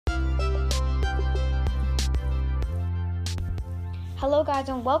Hello guys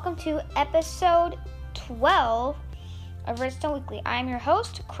and welcome to episode 12 of Redstone Weekly. I'm your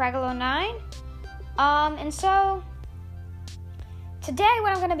host, Craggle09. And so today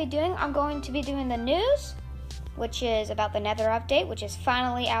what I'm going to be doing the news, which is about the Nether update, which is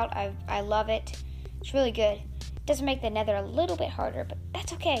finally out. I love it. It's really good. It does make the Nether a little bit harder, but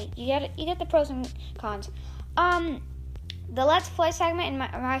that's okay. You get the pros and cons. The Let's Play segment in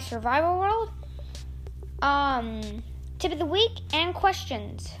my survival world. Tip of the week and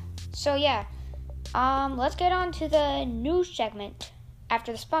questions. So yeah, let's get on to the news segment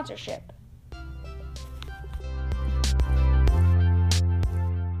after the sponsorship.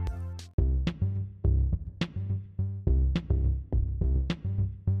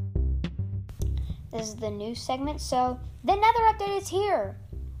 This is the news segment. So the Nether update is here.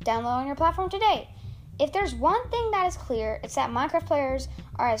 Download on your platform today. If there's one thing that is clear, it's that Minecraft players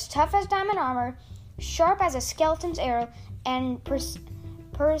are as tough as diamond armor, sharp as a skeleton's arrow, and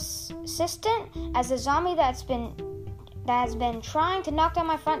persistent as a zombie that has been trying to knock down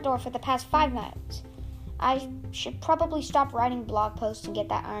my front door for the past 5 nights. I should probably stop writing blog posts and get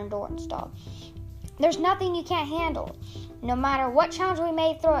that iron door installed. There's nothing you can't handle, no matter what challenge we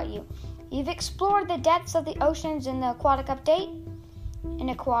may throw at you. You've explored the depths of the oceans in the aquatic update.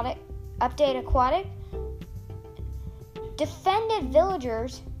 Defended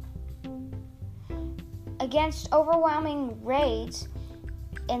villagers against overwhelming raids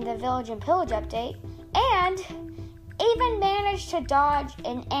in the Village and Pillage update, and even managed to dodge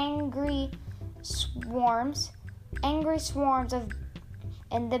an angry swarms in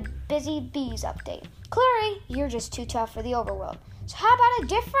the Busy Bees update. Clearly, you're just too tough for the overworld. So how about a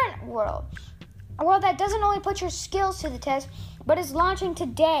different world? A world that doesn't only put your skills to the test, but is launching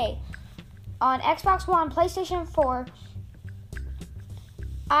today on Xbox One, PlayStation 4,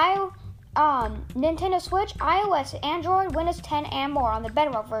 Nintendo Switch, iOS, Android, Windows 10, and more on the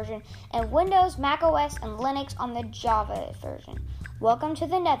Bedrock version, and Windows, Mac OS, and Linux on the Java version. Welcome to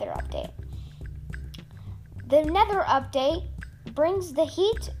the Nether update. The Nether update brings the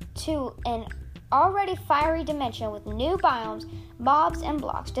heat to an already fiery dimension with new biomes, mobs, and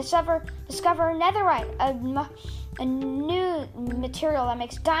blocks. Discover netherite, a new material that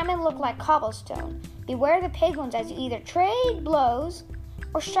makes diamond look like cobblestone. Beware the piglins as you either trade blows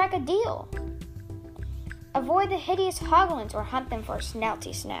or strike a deal. Avoid the hideous hoglins or hunt them for a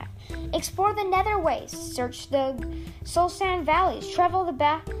snouty snack. Explore the Nether wastes, search the soul sand valleys, travel the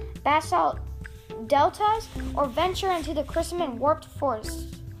basalt deltas, or venture into the Crimson warped forests.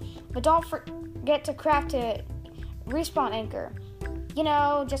 But don't forget to craft a respawn anchor.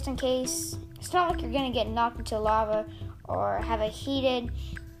 Just in case. It's not like you're gonna get knocked into lava or have a heated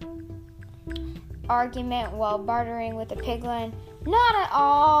argument while bartering with a piglin. Not at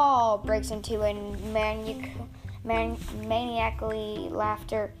all breaks into a maniacally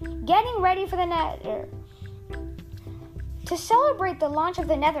laughter. Getting ready for the Nether. To celebrate the launch of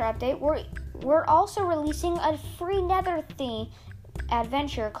the Nether update, we're also releasing a free Nether theme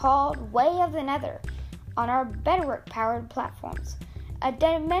adventure called Way of the Nether on our Bedrock-powered platforms. A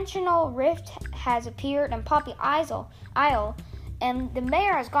dimensional rift has appeared in Poppy Isle, and the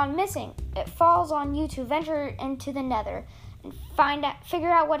mayor has gone missing. It falls on you to venture into the Nether and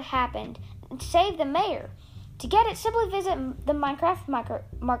figure out what happened, and save the mayor. To get it, simply visit the Minecraft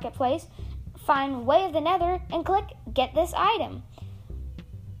marketplace, find Way of the Nether, and click Get This Item.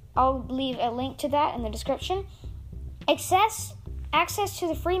 I'll leave a link to that in the description. Access to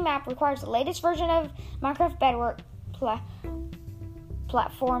the free map requires the latest version of Minecraft Bedrock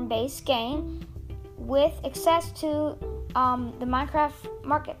platform-based game with access to the Minecraft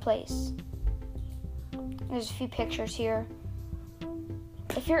marketplace. There's a few pictures here.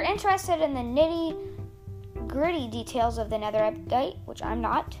 If you're interested in the nitty-gritty details of the Nether update, which I'm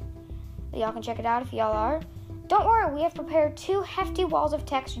not, y'all can check it out if y'all are. Don't worry, we have prepared 2 hefty walls of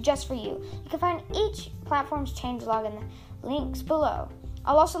text just for you. You can find each platform's changelog in the links below.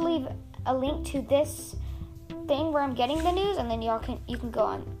 I'll also leave a link to this thing where I'm getting the news, and then you can go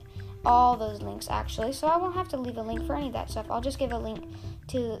on all those links actually. So I won't have to leave a link for any of that stuff. I'll just give a link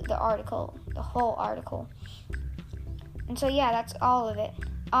to the article, the whole article. And so yeah, that's all of it.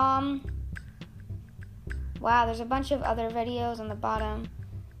 Wow, there's a bunch of other videos on the bottom.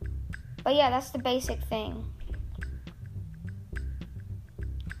 But yeah, that's the basic thing.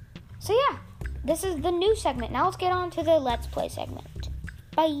 So yeah, this is the news segment. Now let's get on to the Let's Play segment.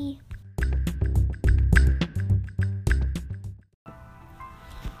 Bye.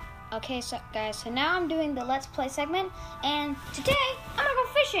 Okay, so guys, so now I'm doing the Let's Play segment, and today I'm gonna go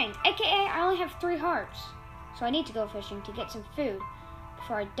fishing, aka I only have 3 hearts. So I need to go fishing to get some food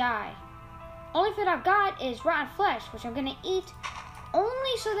before I die. Only food I've got is rotten flesh, which I'm going to eat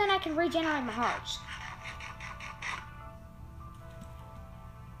only so then I can regenerate my hearts.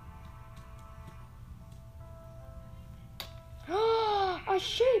 A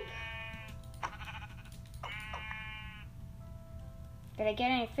sheep! Did I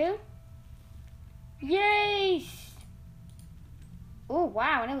get any food? Yes! Oh,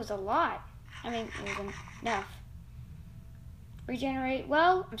 wow, and it was a lot. I mean, it was enough. Regenerate.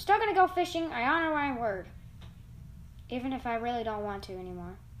 Well, I'm still going to go fishing. I honor my word. Even if I really don't want to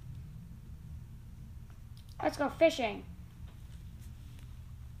anymore. Let's go fishing.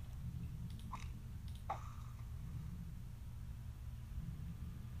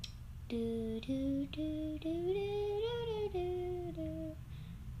 Do, do, do, do, do, do, do, do.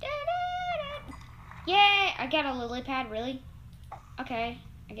 Yay! I got a lily pad, really? Okay,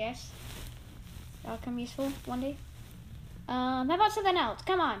 I guess. That'll come useful one day. How about something else?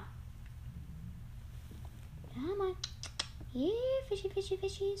 Come on. Come on. Here, fishy, fishy,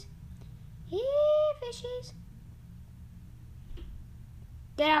 fishies. Here, fishies.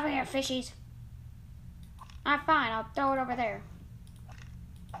 Get over here, fishies. I'm fine, I'll throw it over there.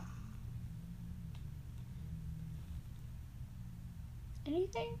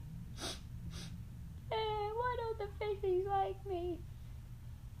 Anything? Why don't the fishies like me?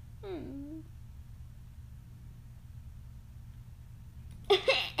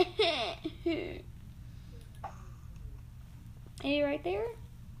 Are you right there?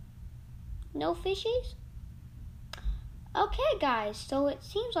 No fishies? Okay, guys, so it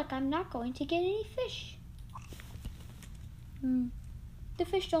seems like I'm not going to get any fish. The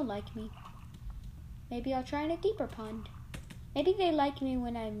fish don't like me. Maybe I'll try in a deeper pond. Maybe they like me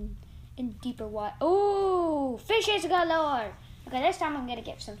when I'm in deeper water. Oh, fishes galore! Okay, this time I'm gonna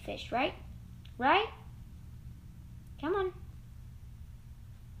get some fish, right? Right? Come on.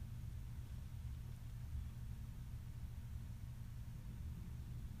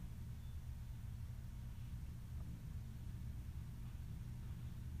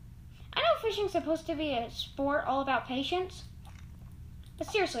 I know fishing's supposed to be a sport all about patience, but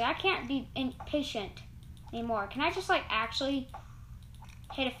seriously, I can't be impatient anymore. Can I just like actually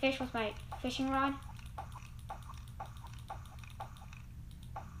hit a fish with my fishing rod?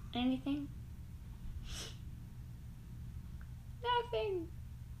 Anything? Nothing.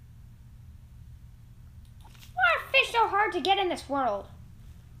 Why are fish so hard to get in this world?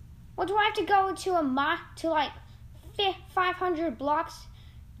 Well, do I have to go to like 500 blocks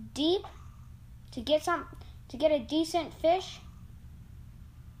deep to get a decent fish?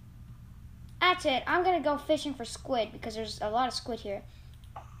 That's it. I'm gonna go fishing for squid because there's a lot of squid here.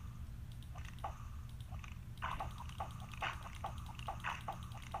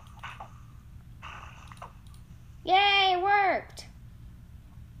 Yay, it worked!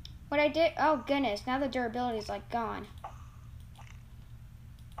 What I did, oh goodness, now the durability is like gone.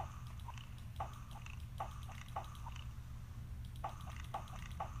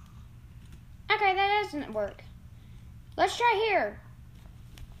 Okay, that doesn't work. Let's try here.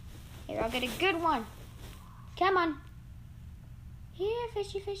 Here, I'll get a good one. Come on. Here,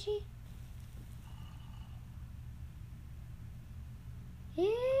 fishy, fishy.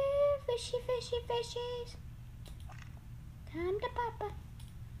 Here, fishy, fishy, fishies. Come to Papa.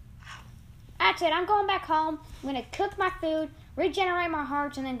 That's it. I'm going back home. I'm going to cook my food, regenerate my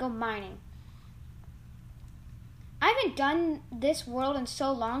hearts, and then go mining. I haven't done this world in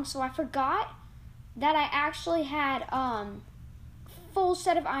so long, so I forgot that I actually had full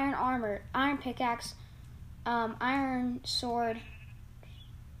set of iron armor, iron pickaxe, iron sword,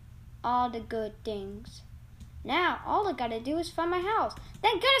 all the good things. Now, all I gotta do is find my house.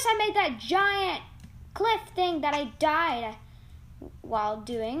 Thank goodness I made that giant cliff thing that I died while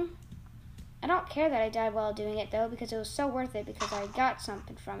doing. I don't care that I died while doing it, though, because it was so worth it, because I got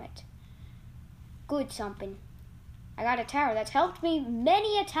something from it. Good something. I got a tower that's helped me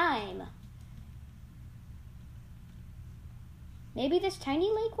many a time. Maybe this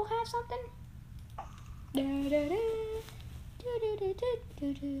tiny lake will have something?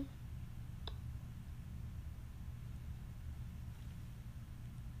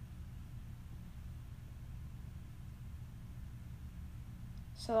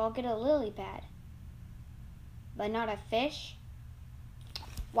 So I'll get a lily pad. But not a fish?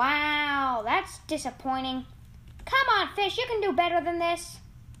 Wow, that's disappointing. Come on, fish, you can do better than this.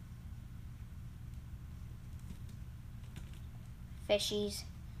 Fishies.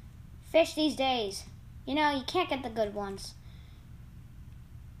 Fish these days. You know, you can't get the good ones.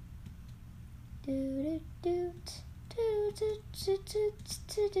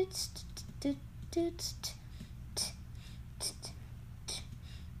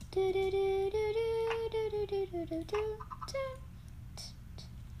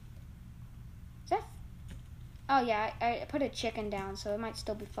 Oh, yeah, I put a chicken down, so it might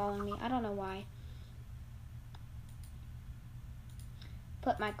still be following me. I don't know why.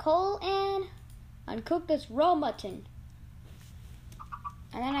 Put my coal in and cook this raw mutton.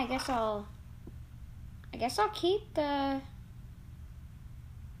 And then I guess I'll keep the,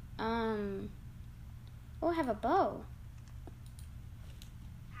 oh, I have a bow.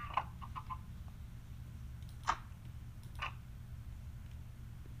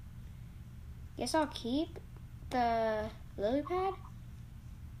 Guess I'll keep the lily pad.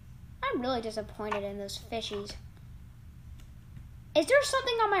 I'm really disappointed in those fishies. Is there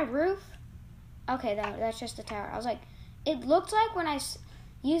something on my roof? Okay, that's just the tower. I was like, it looked like when I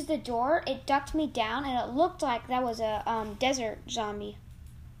used the door, it ducked me down, and it looked like that was a desert zombie.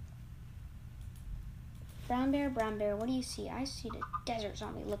 Brown bear, what do you see? I see the desert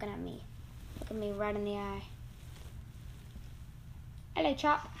zombie looking at me. Looking me right in the eye. Hello,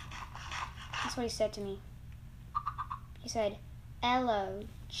 Chop. That's what he said to me. He said, hello,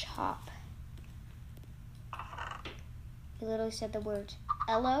 Chop. He literally said the words,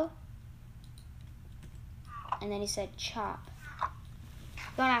 hello, and then he said, chop.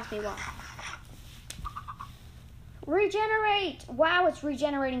 Don't ask me why. Regenerate! Wow, it's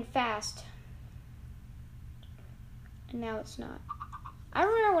regenerating fast. And now it's not. I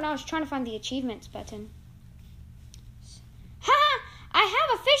remember when I was trying to find the achievements button. Ha! I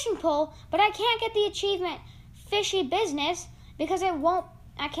have a fishing pole, but I can't get the achievement fishy business because it won't,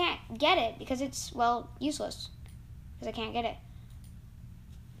 I can't get it because it's, well, useless. Because I can't get it.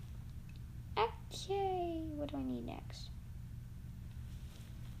 Okay, what do I need next?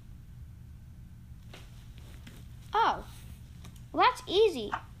 Oh, well, that's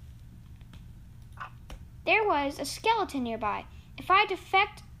easy. There was a skeleton nearby. If I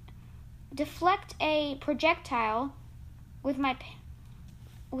deflect a projectile with my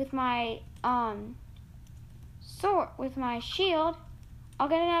sword, with my shield, I'll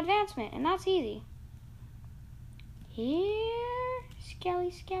get an advancement, and that's easy. Here,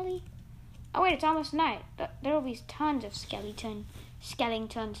 skelly. Oh wait, it's almost night. There will be tons of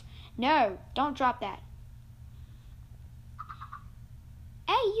skeletons. No, don't drop that.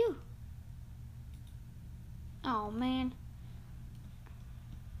 Hey, you. Oh man.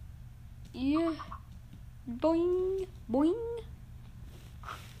 Yeah. Boing, boing.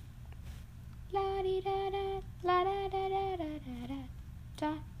 La di da da, la da da da da da da,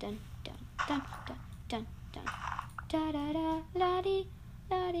 dun dun dun dun dun dun. Da da da la di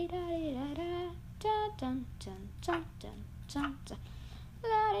da di da da dun dun dun dun dun dun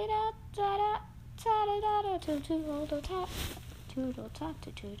la di da da da da da toodle tot toodle tot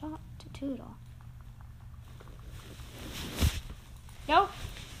toodle toodle. Nope.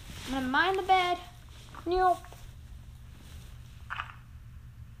 I'm gonna mine the bed. Nope.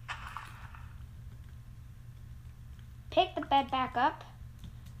 Pick the bed back up.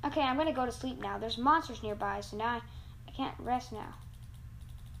 Okay, I'm gonna go to sleep now. There's monsters nearby, so now I can't rest now.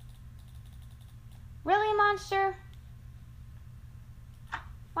 Really, monster?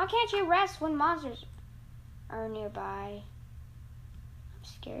 Why can't you rest when monsters are nearby? I'm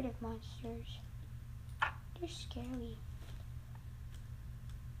scared of monsters. They're scary.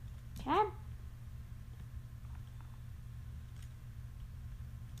 Can I?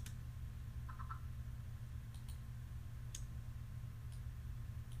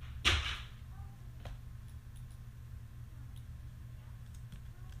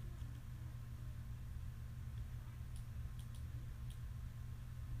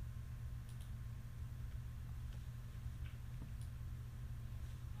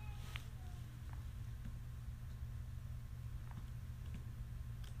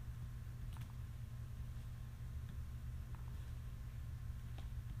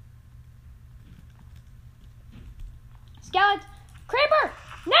 Skeleton! Creeper!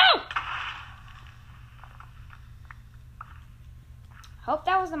 No! Hope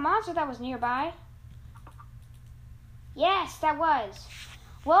that was the monster that was nearby. Yes, that was.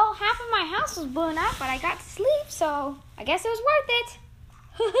 Well, half of my house was blown up, but I got to sleep, so I guess it was worth it.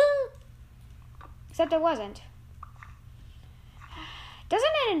 Except it wasn't.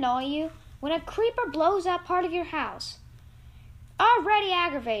 Doesn't it annoy you when a creeper blows up part of your house? Already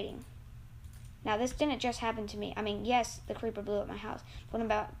aggravating. Now, this didn't just happen to me. I mean, yes, the creeper blew up my house. What I'm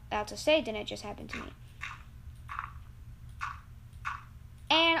about to say didn't just happen to me.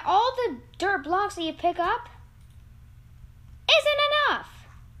 And all the dirt blocks that you pick up isn't enough.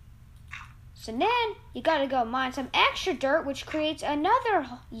 So then, you gotta go mine some extra dirt, which creates yet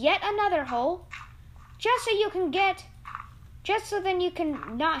another hole, just so then you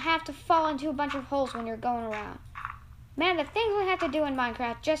can not have to fall into a bunch of holes when you're going around. Man, the things we have to do in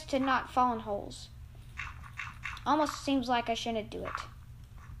Minecraft just to not fall in holes. Almost seems like I shouldn't do it.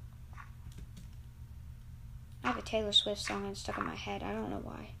 I have a Taylor Swift song stuck in my head. I don't know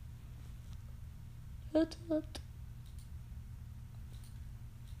why.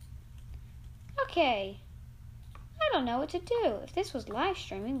 Okay. I don't know what to do. If this was live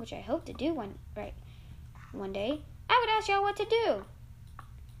streaming, which I hope to do one day, I would ask y'all what to do.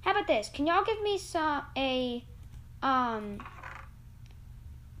 How about this? Can y'all give me some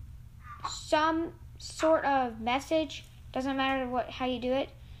sort of message, doesn't matter how you do it,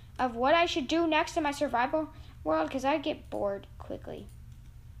 of what I should do next in my survival world, because I get bored quickly.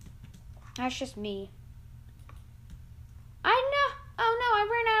 That's just me. I know. Oh no, I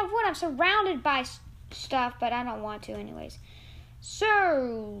ran out of wood. I'm surrounded by stuff, but I don't want to anyways.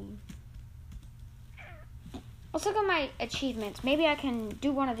 So, let's look at my achievements. Maybe I can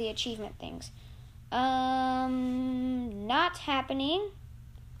do one of the achievement things. Not happening.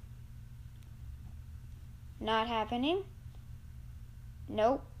 Not happening.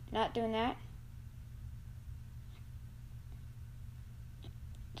 Nope, not doing that.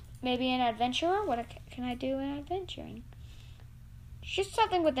 Maybe an adventurer? What can I do in adventuring? Shoot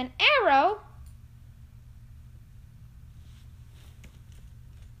something with an arrow?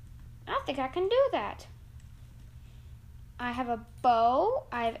 I don't think I can do that. I have a bow,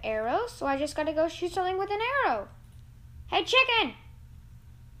 I have arrows, so I just gotta go shoot something with an arrow. Hey, chicken!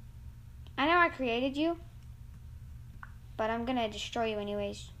 I know I created you, but I'm gonna destroy you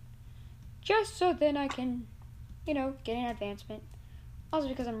anyways. Just so then I can, get an advancement. Also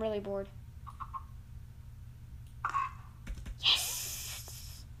because I'm really bored.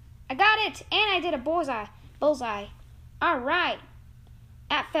 Yes! I got it! And I did a bullseye. Alright.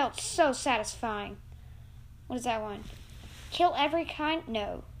 That felt so satisfying. What is that one? Kill every kind?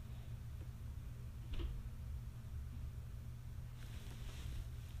 No.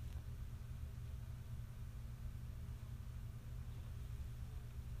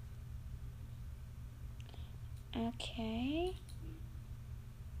 Okay.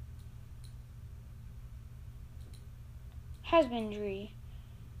 Husbandry,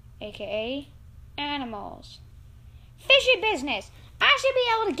 aka animals. Fishy business. I should be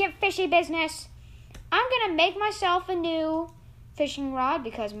able to get fishy business. I'm gonna make myself a new fishing rod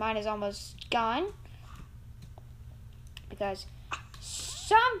because mine is almost gone. Because I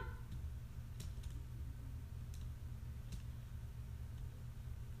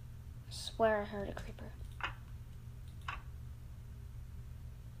swear I heard a creeper.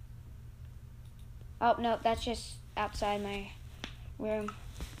 Oh, no, that's just outside my room.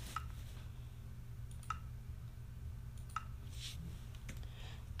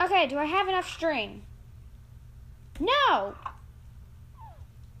 Okay, do I have enough string? No!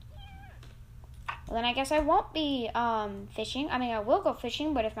 Well, then I guess I won't be fishing. I mean, I will go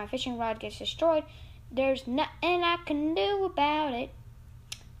fishing, but if my fishing rod gets destroyed, there's nothing I can do about it.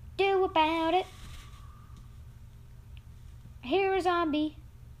 Here a zombie.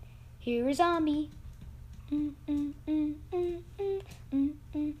 Do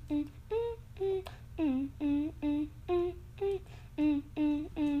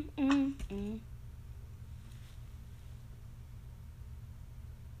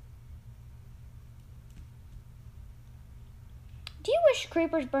you wish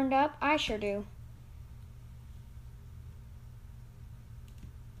creepers burned up? I sure do.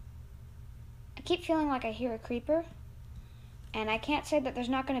 I keep feeling like I hear a creeper. And I can't say that there's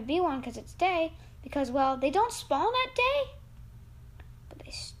not going to be one because it's day. Because, well, they don't spawn at day.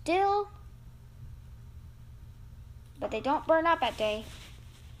 But they don't burn up at day.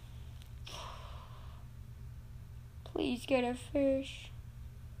 Please get a fish.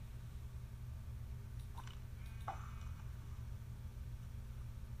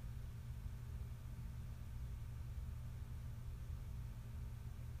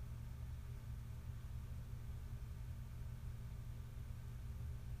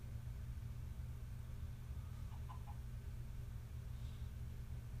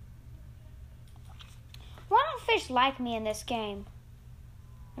 Why don't fish like me in this game?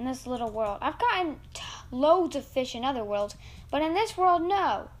 In this little world. I've gotten loads of fish in other worlds, but in this world,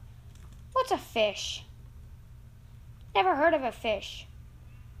 no. What's a fish? Never heard of a fish.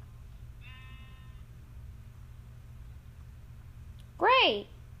 Great.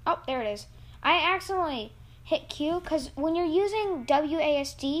 Oh, there it is. I accidentally hit Q because when you're using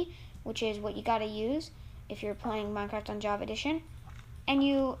WASD, which is what you gotta use if you're playing Minecraft on Java Edition, and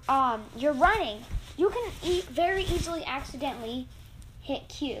you're running, you can very easily accidentally hit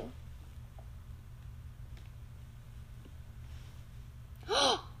Q.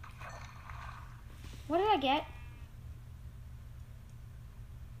 What did I get?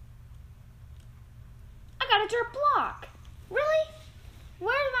 I got a center block. Really?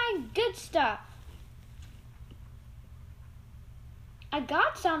 Where's my good stuff? I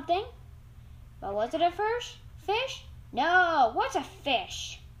got something. But was it a fish? No, what's a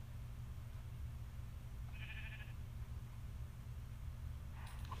fish?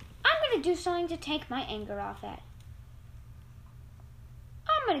 I'm going to do something to take my anger off at.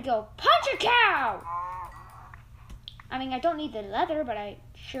 I'm going to go punch a cow. I mean, I don't need the leather, but I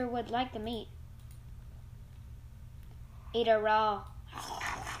sure would like the meat. Eat it raw.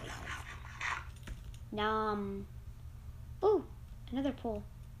 Nom. Ooh, another pool.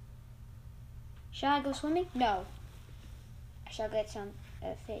 Shall I go swimming? No. I shall get some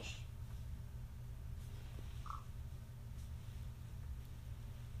fish.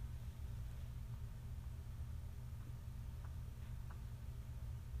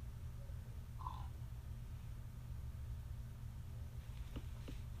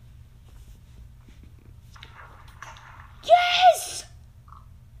 Yes!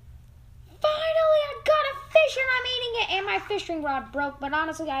 Finally, I got a fish and I'm eating it, and my fishing rod broke, but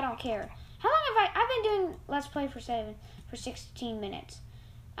honestly, I don't care. How long have I've been doing Let's Play for 16 minutes.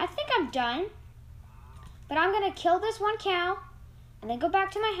 I think I'm done, but I'm going to kill this one cow, and then go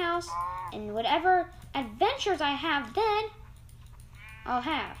back to my house, and whatever adventures I have then, I'll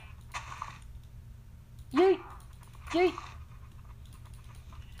have. Yeet! Yeet!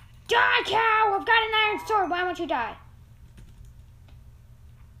 Die, cow! I've got an iron sword. Why won't you die?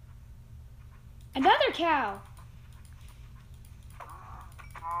 Another cow.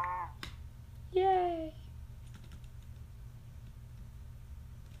 Yay.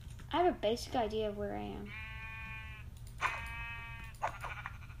 I have a basic idea of where I am.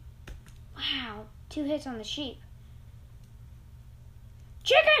 Wow, 2 hits on the sheep.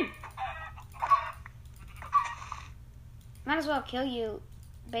 Chicken! Might as well kill you,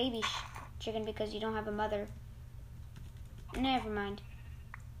 baby chicken, because you don't have a mother. Never mind.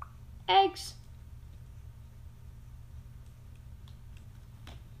 Eggs.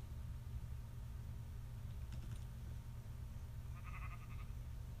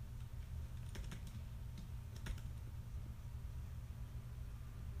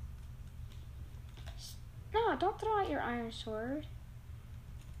 No, don't throw out your iron sword.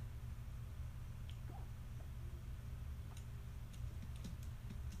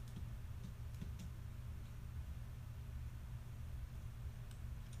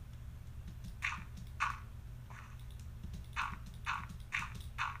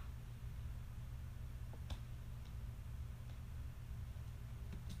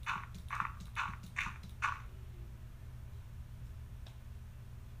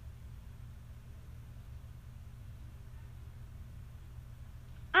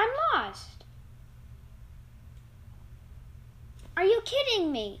 I'm lost. Are you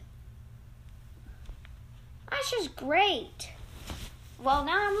kidding me? That's just great. Well,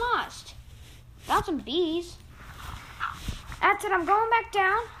 now I'm lost. Found some bees. That's it. I'm going back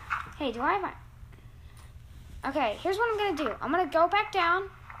down. Hey, do I have my... Okay, here's what I'm going to do. I'm going to go back down.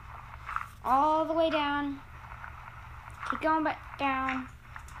 All the way down. Keep going back down.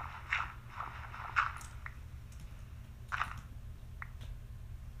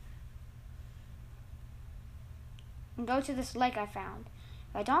 And go to this lake I found.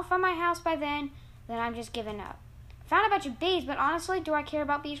 If I don't find my house by then I'm just giving up. I found a bunch of bees, but honestly, do I care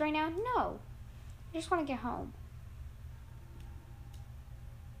about bees right now? No. I just want to get home.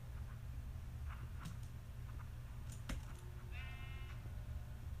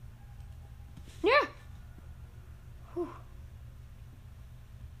 Yeah. Whew.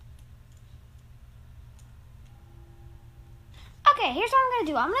 Okay, here's what I'm going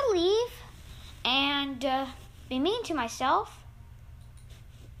to do. I'm going to leave and be mean to myself.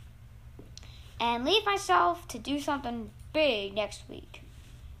 And leave myself to do something big next week.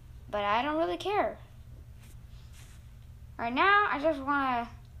 But I don't really care. Right now, I just want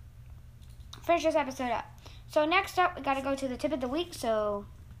to finish this episode up. So next up, we got to go to the tip of the week. So,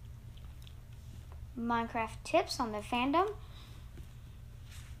 Minecraft tips on the fandom.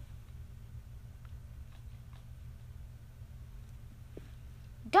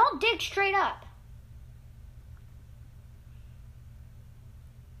 Don't dig straight up.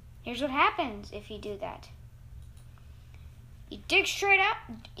 Here's what happens if you do that. You dig straight up,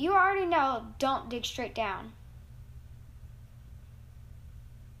 you already know, don't dig straight down.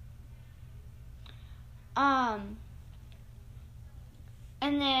 And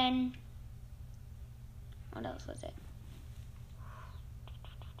then, what else was it?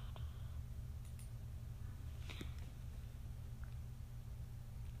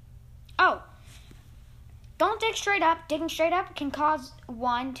 Oh, Don't dig straight up. Digging straight up can cause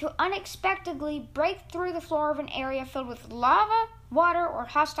one to unexpectedly break through the floor of an area filled with lava, water, or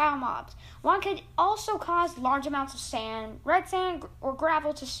hostile mobs. One could also cause large amounts of sand, red sand, or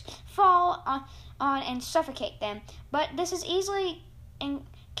gravel to fall on and suffocate them. But this is easily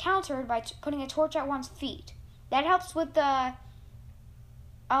encountered by putting a torch at one's feet. That helps with the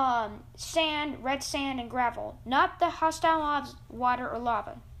sand, red sand, and gravel, not the hostile mobs, water, or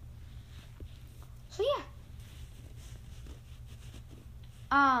lava. So yeah.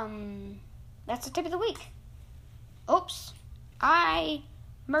 That's the tip of the week. Oops. I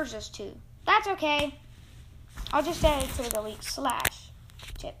merged those two. That's okay. I'll just add it to the week /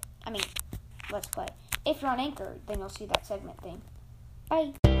 tip. Let's play. If you're on Anchor, then you'll see that segment thing.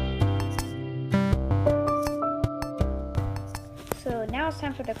 Bye. So now it's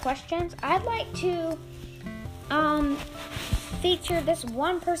time for the questions. I'd like to feature this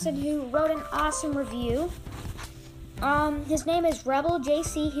one person who wrote an awesome review. His name is Rebel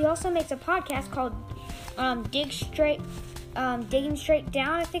JC. He also makes a podcast called Digging Straight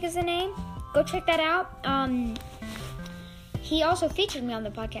Down, I think is the name. Go check that out. He also featured me on the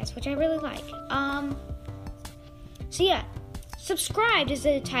podcast, which I really like. So yeah, subscribed is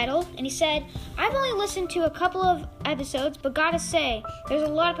the title, and he said, I've only listened to a couple of episodes, but gotta say, there's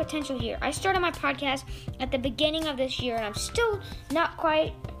a lot of potential here. I started my podcast at the beginning of this year, and I'm still not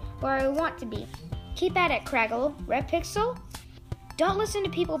quite where I want to be. Keep at it, Craggle. Red Pixel, don't listen to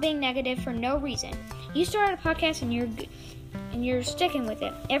people being negative for no reason. You started a podcast and you're sticking with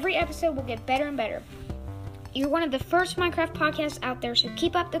it. Every episode will get better and better. You're one of the first Minecraft podcasts out there, so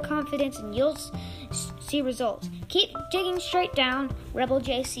keep up the confidence and you'll see results. Keep digging straight down, Rebel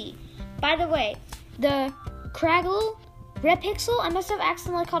JC. By the way, the Craggle, Red Pixel, I must have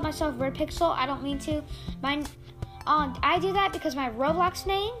accidentally called myself Red Pixel. I don't mean to. I do that because my Roblox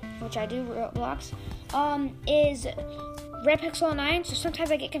name, which I do Roblox, is RedPixel09, so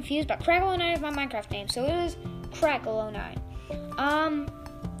sometimes I get confused, but Craggle09 is my Minecraft name, so it is Craggle09.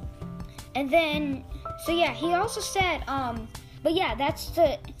 And then, so yeah, he also said, but yeah, that's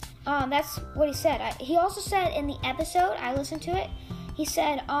what he said. He also said in the episode, I listened to it, he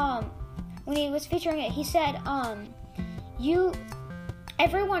said, when he was featuring it, he said,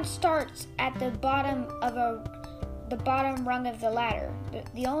 everyone starts at the bottom rung of the ladder.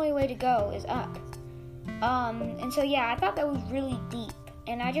 The only way to go is up. And so yeah, I thought that was really deep.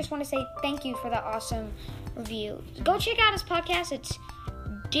 And I just want to say thank you for that awesome review. Go check out his podcast. It's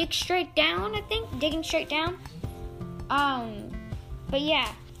Digging Straight Down. But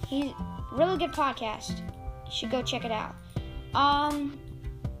yeah, he's really good podcast. You should go check it out.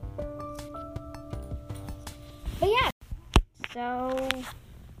 But yeah, so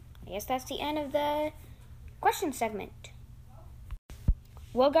I guess that's the end of the question segment.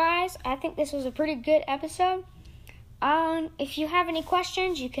 Well, guys, I think this was a pretty good episode. If you have any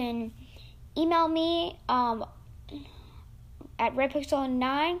questions, you can email me at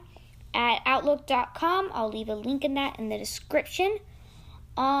redpixel9@outlook.com. I'll leave a link in that in the description.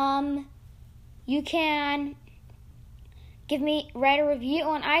 You can write a review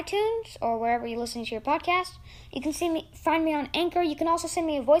on iTunes or wherever you listen to your podcast. You can find me on Anchor. You can also send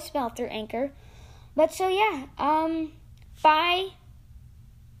me a voicemail through Anchor. But so yeah, bye.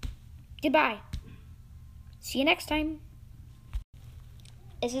 Goodbye. See you next time.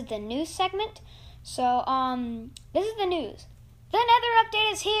 This is the news segment. So, this is the news. The Nether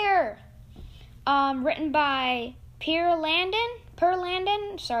update is here. Written by Per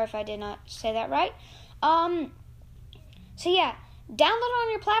Landon. Sorry if I did not say that right. So yeah, download it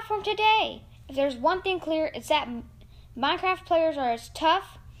on your platform today. If there's one thing clear, it's that Minecraft players are as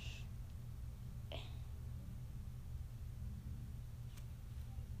tough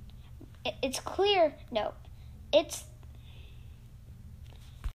it's clear. No, it's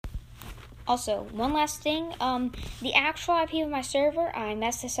also one last thing. The actual IP of my server, I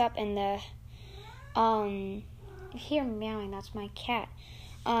messed this up in the you hear meowing, that's my cat.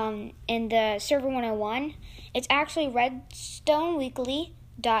 In the server 101, it's actually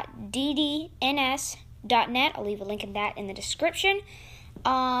redstoneweekly.ddns.net. I'll leave a link in that in the description.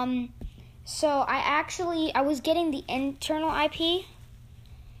 So I was getting the internal IP,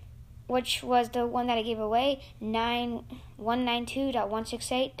 which was the one that I gave away,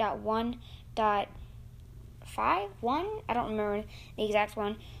 192.168.1.51. I don't remember the exact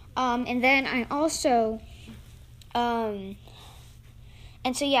one. And then I also, and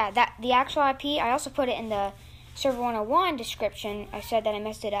so yeah, that the actual IP, I also put it in the server 101 description. I said that I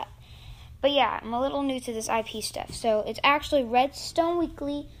messed it up. But yeah, I'm a little new to this IP stuff. So it's actually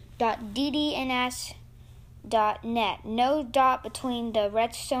redstoneweekly.ddns redstoneweekly.net. No dot between the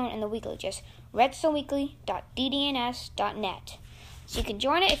Redstone and the weekly, just redstoneweekly.ddns.net. So you can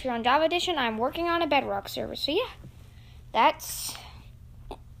join it if you're on Java Edition. I'm working on a Bedrock server. So yeah, that's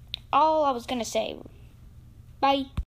all I was going to say. Bye.